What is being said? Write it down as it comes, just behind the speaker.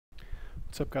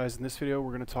What's up, guys? In this video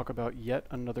we're going to talk about yet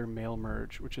another mail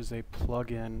merge, which is a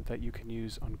plugin that you can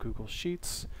use on Google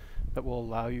Sheets that will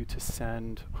allow you to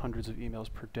send hundreds of emails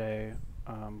per day,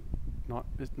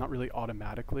 not really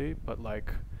automatically, but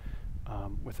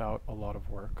without a lot of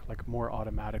work, like more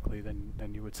automatically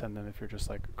than you would send them if you're just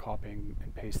like copying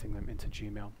and pasting them into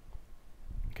Gmail.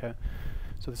 Okay,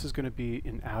 so this is going to be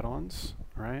in add-ons,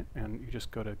 right? And you just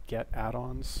go to Get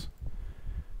Add-ons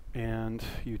and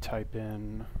you type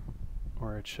in,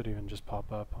 or it should even just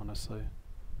pop up, honestly.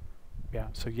 Yeah,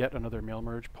 so yet another mail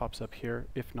merge pops up here.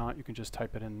 If not, you can just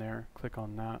type it in there, click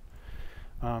on that.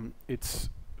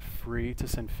 It's free to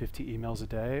send 50 emails a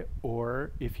day,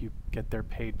 or if you get their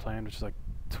paid plan, which is like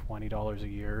 $20 a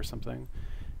year or something,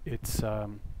 it's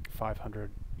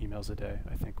 500 emails a day,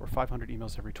 I think, or 500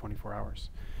 emails every 24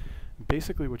 hours.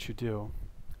 Basically what you do,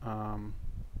 I'm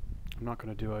not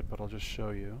going to do it, but I'll just show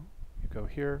you. You go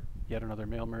here, yet another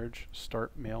mail merge,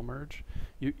 start mail merge.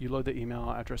 You load the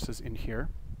email addresses in here.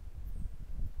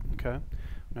 Okay,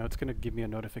 now it's going to give me a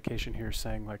notification here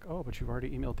saying like, oh, but you've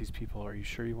already emailed these people. Are you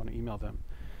sure you want to email them?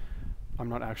 I'm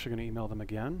not actually going to email them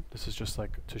again. This is just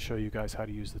like to show you guys how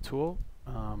to use the tool.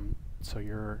 So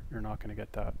you're not going to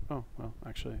get that. Oh, well,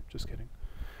 actually, just kidding.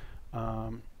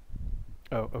 Oh,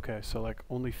 okay, so like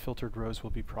only filtered rows will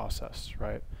be processed,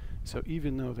 right? So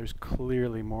even though there's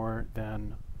clearly more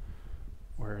than,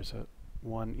 where is it?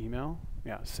 One email?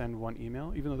 Yeah, send one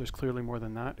email. Even though there's clearly more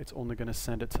than that, it's only going to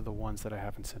send it to the ones that I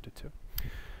haven't sent it to.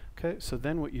 Okay, so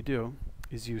then what you do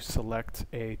is you select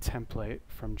a template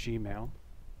from Gmail.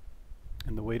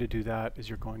 And the way to do that is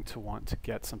you're going to want to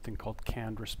get something called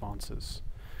canned responses.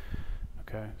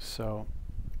 Okay, so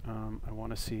I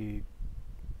want to see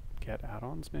get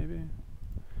add-ons maybe.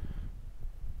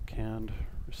 Canned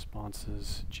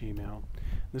responses Gmail.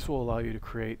 This will allow you to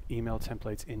create email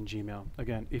templates in Gmail.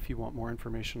 Again, if you want more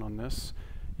information on this,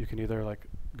 you can either like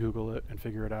Google it and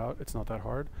figure it out. It's not that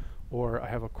hard. Or I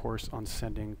have a course on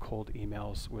sending cold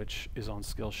emails, which is on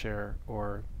Skillshare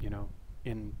or, you know,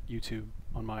 in YouTube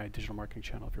on my digital marketing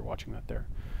channel if you're watching that there.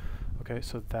 Okay,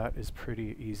 so that is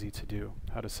pretty easy to do.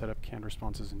 How to set up canned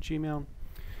responses in Gmail.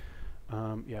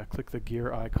 Yeah, click the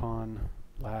gear icon,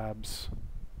 labs,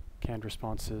 canned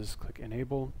responses, click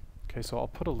enable. Okay, so I'll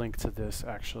put a link to this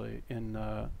actually in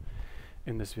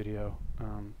this video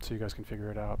so you guys can figure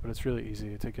it out, but it's really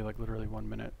easy. It takes you like literally 1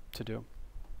 minute to do.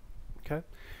 Okay,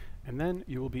 and then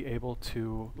you will be able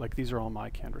to, like, these are all my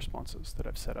canned responses that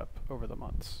I've set up over the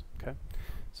months. Okay,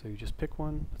 so you just pick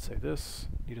one. Let's say this,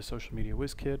 need a social media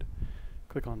whiz kid,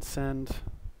 click on send,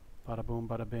 bada boom,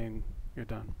 bada bing, you're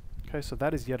done. Okay, so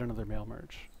that is yet another mail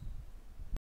merge.